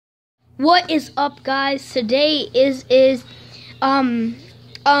What is up, guys? Today is a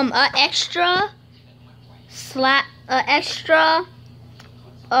extra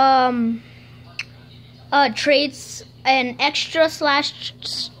trades an extra slash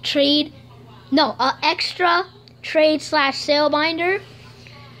trade no extra trade slash sale binder.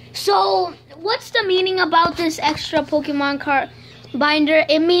 So what's the meaning about this extra Pokemon card binder?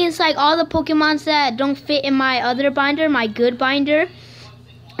 It means like all the Pokemons that don't fit in my other binder, my good binder,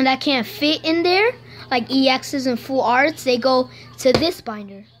 and that can't fit in there, like EXs and full arts, they go to this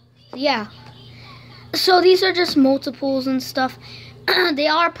binder. Yeah. So these are just multiples and stuff. They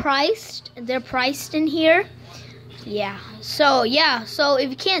are priced. They're priced in here. Yeah. So if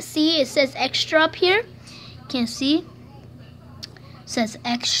you can't see, it says extra up here. Can't see? It says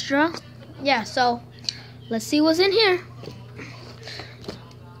extra. Yeah, so let's see what's in here.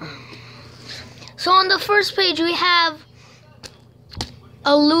 So on the first page we have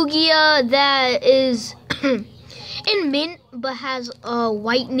a Lugia that is in mint but has a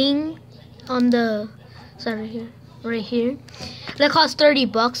whitening on the side right here. That costs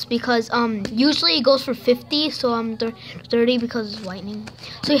 $30 because usually it goes for 50, so I'm 30 because it's whitening.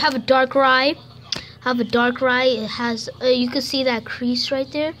 So you have a Darkrai. It has you can see that crease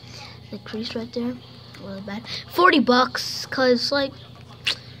right there. The crease right there. Really bad. $40 because like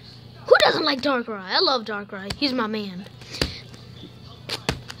who doesn't like Darkrai? I love Darkrai. He's my man.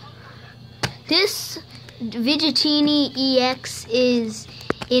 This Vigitini EX is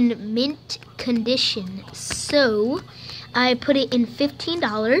in mint condition, so I put it in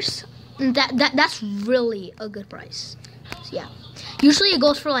 $15. That's really a good price. So yeah, usually it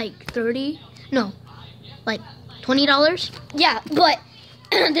goes for like like $20. Yeah, but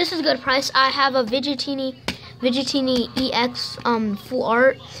this is a good price. I have a Vigitini EX full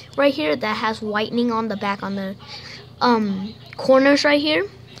art right here that has whitening on the back on the corners right here.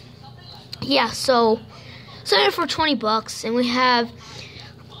 Yeah, so for $20, and we have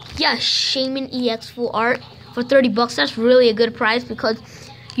Shaymin EX full art for $30. That's really a good price because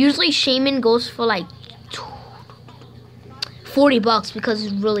usually Shaymin goes for like $40 because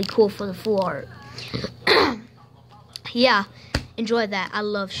it's really cool for the full art. Yeah, enjoy that. I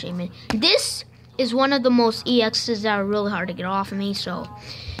love Shaymin. This is one of the most EXs that are really hard to get off of me. So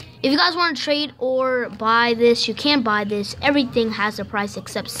if you guys want to trade or buy this, you can buy this. Everything has a price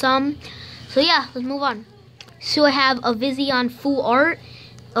except some. So yeah, let's move on. So I have a Vizzion full art.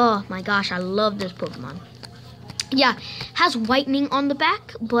 Oh my gosh, I love this Pokemon. Yeah, has whitening on the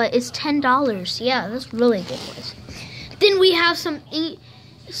back, but it's $10. Yeah, that's really a good price. Then we have some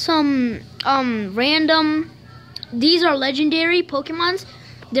random. These are legendary Pokemons.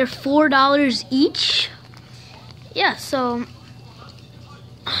 They're $4 each. Yeah, so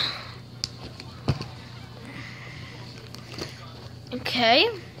okay.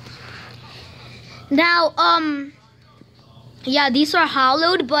 Now, yeah, these are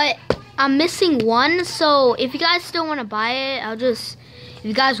hollowed, but I'm missing one. So if you guys still want to buy it, if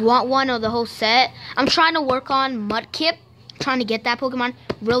you guys want one or the whole set, I'm trying to work on Mudkip. Trying to get that Pokemon.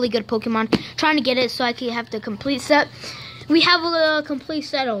 Really good Pokemon. Trying to get it so I can have the complete set. We have a complete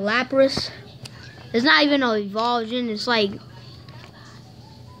set of Lapras. It's not even an evolution. It's like,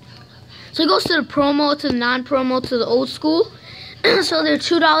 so it goes to the promo, to the non-promo, to the old school. So they're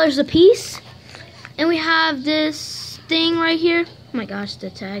 $2 a piece. And we have this thing right here. Oh my gosh, the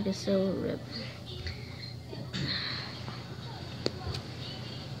tag is so ripped.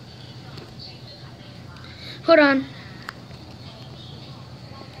 Hold on.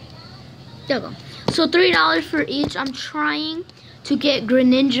 There we go. So $3 for each. I'm trying to get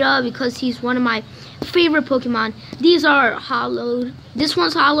Greninja because he's one of my favorite Pokemon. These are hollowed. This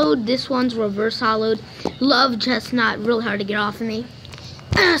one's hollowed. This one's reverse hollowed. Love Chestnut. Really hard to get off of me.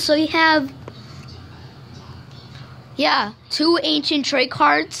 So you have, yeah, 2 ancient trade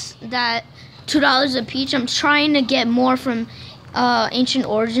cards that $2 a piece. I'm trying to get more from Ancient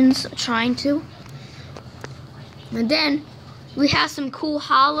Origins. Trying to. And then we have some cool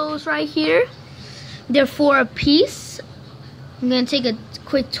hollows right here. They're $4 a piece. I'm gonna take a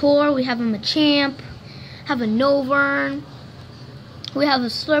quick tour. We have a Machamp, have a Novern, we have a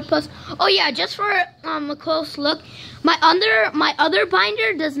Slurpus. Oh yeah, just for a close look, my other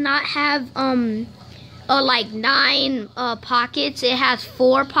binder does not have like 9 pockets. It has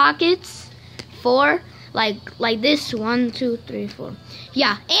 4 pockets. 4, like this. 1, 2, 3, 4.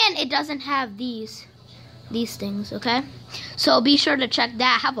 Yeah, and it doesn't have these things, okay? So be sure to check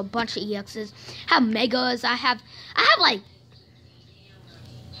that. I have a bunch of EXs. I have Megas. I have like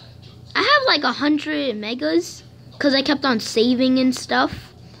 100 Megas because I kept on saving and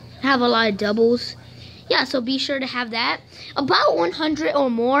stuff. I have a lot of doubles. Yeah, so be sure to have that. About 100 or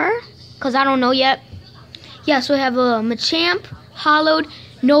more because I don't know yet. Yeah, so we have a Machamp hollowed,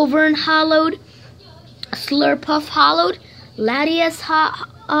 Novern hollowed, Slurpuff hollowed, Latias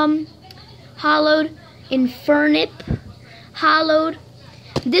hollowed, Infernip hollowed.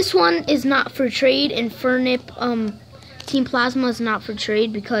 This one is not for trade. Infernip Team Plasma is not for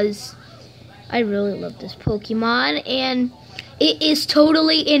trade because I really love this Pokemon and it is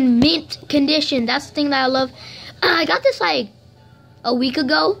totally in mint condition. That's the thing that I love. I got this like a week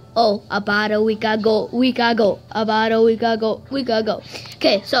ago. Oh, about a week ago. About a week ago.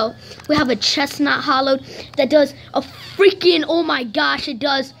 Okay, so we have a Chestnut hollowed that does a freaking, oh my gosh, it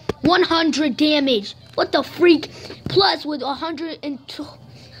does 100 damage. What the freak? Plus with 120.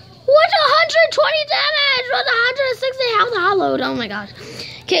 What, 120 damage with 160 health hollowed. Oh my gosh.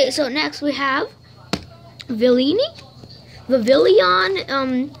 Okay, so next we have Vivillon.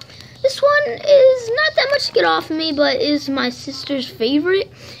 This one is not that much to get off of me, but is my sister's favorite.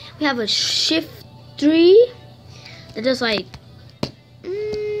 We have a Shiftry that does like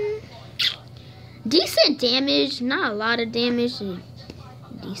decent damage, not a lot of damage,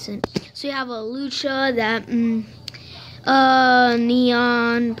 decent. So you have a Lucha that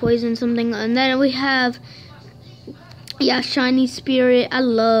Neon, Poison something, and then we have Shiny Spirit. I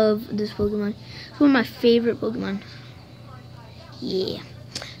love this Pokemon. It's one of my favorite Pokemon. Yeah.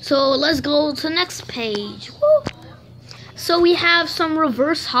 So let's go to the next page. Woo. So we have some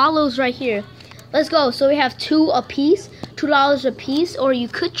reverse hollows right here. Let's go. So we have two a piece, $2 a piece, or you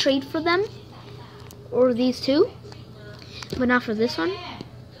could trade for them, or these two, but not for this one.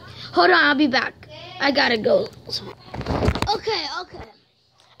 Hold on, I'll be back. I gotta go. Okay.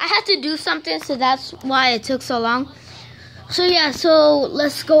 I had to do something, so that's why it took so long. So yeah, so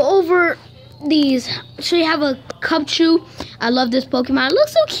let's go over these. So you have a Cubchoo. I love this Pokemon. It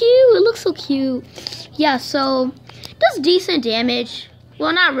looks so cute. Yeah, so it does decent damage.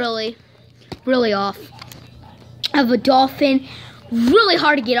 Well, not really. Really off. I have a Dolphin. Really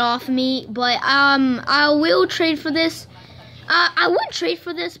hard to get off me, but I will trade for this. I would trade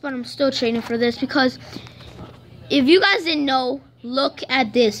for this, but I'm still trading for this because if you guys didn't know, look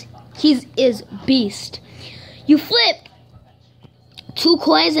at this. He is beast. You flip 2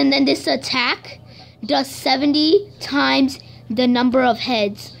 coins and then this attack does 70 times the number of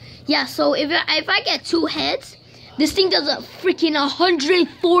heads. Yeah, so if I get 2 heads, this thing does a freaking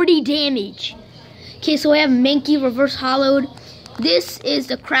 140 damage. Okay, so we have Mankey reverse hollowed. This is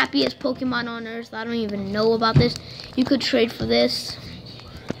the crappiest Pokemon on Earth. I don't even know about this. You could trade for this.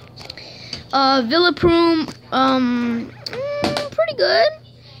 Vileplume, pretty good.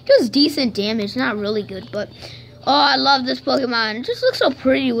 It does decent damage, not really good, but oh, I love this Pokemon. It just looks so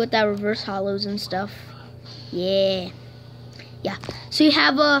pretty with that reverse hollows and stuff. Yeah. So you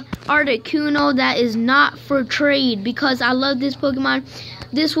have a Articuno that is not for trade because I love this Pokemon.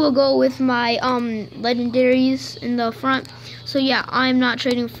 This will go with my legendaries in the front. So yeah, I'm not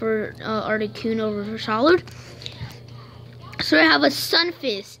trading for Articuno reverse hollowed. So I have a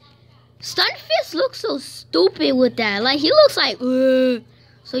Stunfisk. Stunfisk looks so stupid with that. Like, he looks like, ugh.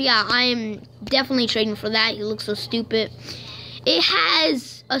 So yeah, I'm definitely trading for that. He looks so stupid. It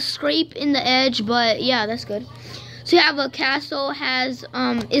has a scrape in the edge, but yeah, that's good. So you have a Castle has,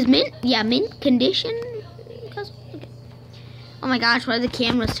 is mint? Yeah, mint condition. Okay. Oh my gosh, why are the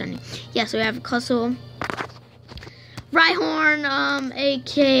cameras turning? Yeah, so we have a Castle. Rhyhorn,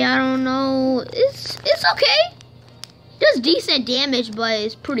 AK, I don't know. It's okay. Does decent damage, but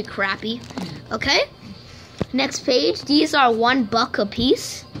it's pretty crappy. Okay. Next page. These are $1 a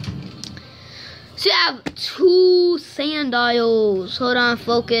piece. So you have 2 Sandiles. Hold on,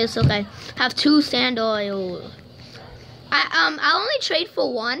 focus. Okay. Have 2 Sandiles. I only trade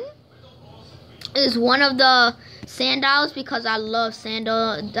for one. Is one of the Sandiles because I love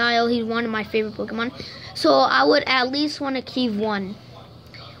Sandile. He's one of my favorite Pokemon. So I would at least want to keep one.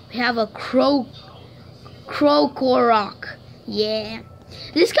 We have a Krokorok. Yeah.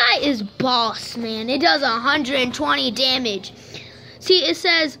 This guy is boss, man. It does 120 damage. See, it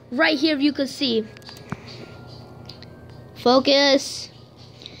says right here, if you can see. Focus.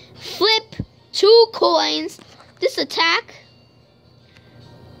 Flip 2 coins. This attack.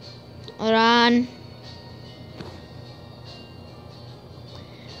 Hold on.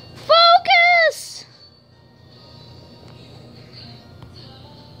 Focus.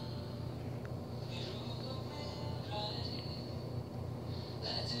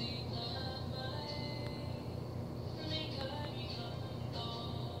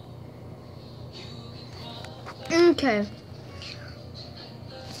 Okay.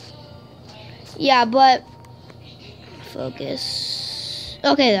 Yeah, but focus.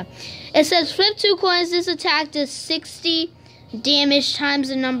 Okay, then. It says flip 2 coins. This attack does 60 damage times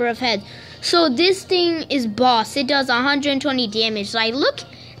the number of heads. So this thing is boss. It does 120 damage. Like, look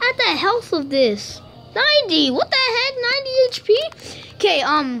at the health of this. 90. What the heck? 90 HP? Okay,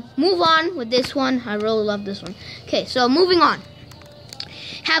 move on with this one. I really love this one. Okay, so moving on.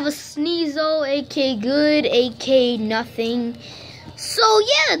 Have a Sneasel, AK good, AK nothing. So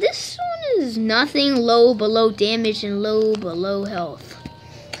yeah, this one is nothing. Low, below damage, and low, below health.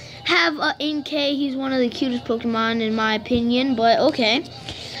 Have a Inkay. He's one of the cutest Pokemon in my opinion, but okay.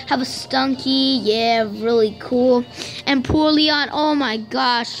 Have a Stunky, yeah, really cool. And Poorleon, oh my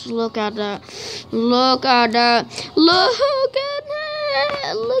gosh, look at that. Look at that. Look at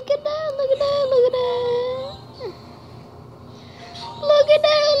that. Look at that. Look at that. Look at that. Look at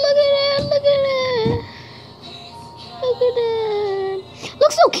that. Look at that. Look at that. Look at that.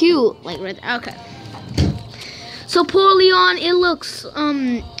 Looks so cute. Like right there. Okay. So Poorleon, it looks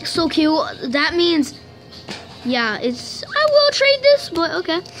so cute. That means, yeah, I will trade this, but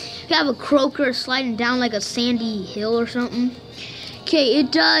okay. You have a Croaker sliding down like a sandy hill or something. Okay,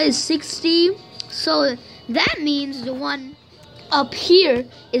 it does 60. So that means the one up here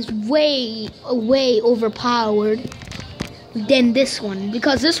is way overpowered than this one,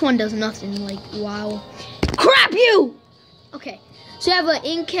 because this one does nothing. Like, wow. Crap you! Okay, so you have an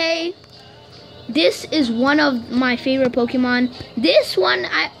Inkay. This is one of my favorite Pokemon. This one,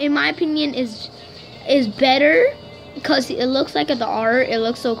 in my opinion, is better because it looks like the art. It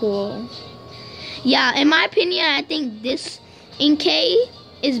looks so cool. Yeah, in my opinion, I think this Inkay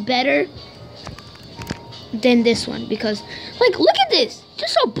is better than this one because, like, look at this.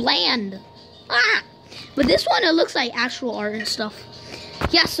 Just so bland. Ah! But this one, it looks like actual art and stuff.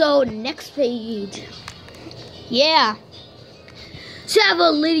 Yeah, so next page. Yeah. So I have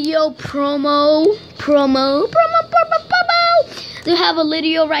a Lidio promo. They have a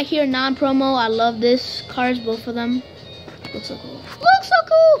Lidio right here, non-promo. I love this cards, both of them. Looks so cool. Looks so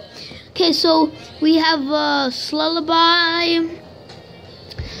cool. Okay, so we have Slullaby.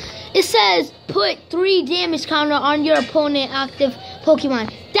 It says put 3 damage counter on your opponent active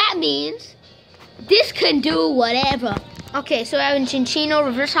Pokemon. That means this can do whatever. Okay, so I have a Cinccino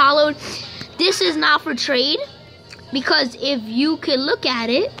reverse hollowed. This is not for trade because if you could look at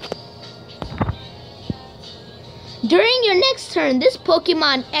it, during your next turn, this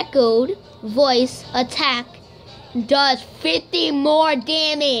Pokemon echoed voice attack does 50 more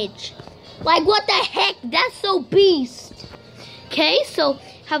damage. Like, what the heck? That's so beast. Okay, so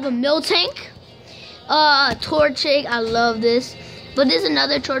have a Miltank, Torchic. I love this, but there's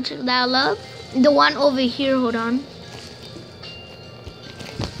another Torchic that I love. The one over here. Hold on.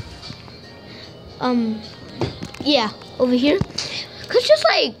 Yeah, over here. Cause just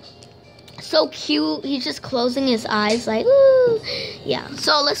like so cute. He's just closing his eyes like, ooh. Yeah.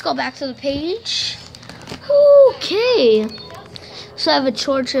 So let's go back to the page. Okay. So I have a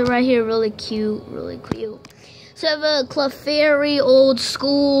Torchic right here, really cute, really cute. So I have a Clefairy, old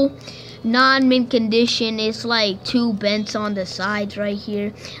school, non-mint condition. It's like 2 bents on the sides right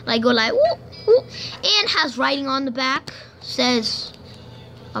here. Like, go like, whoop, whoop. And has writing on the back. Says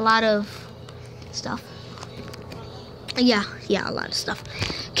a lot of stuff. Yeah, a lot of stuff.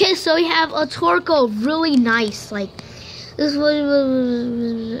 Okay, so we have a Torkoal, really nice. Like, this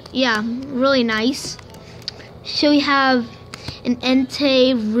was, yeah, really nice. So we have an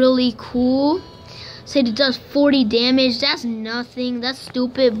Entei, really cool. Said it does 40 damage. That's nothing. That's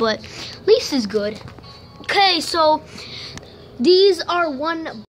stupid, but at least it's good. Okay, so these are one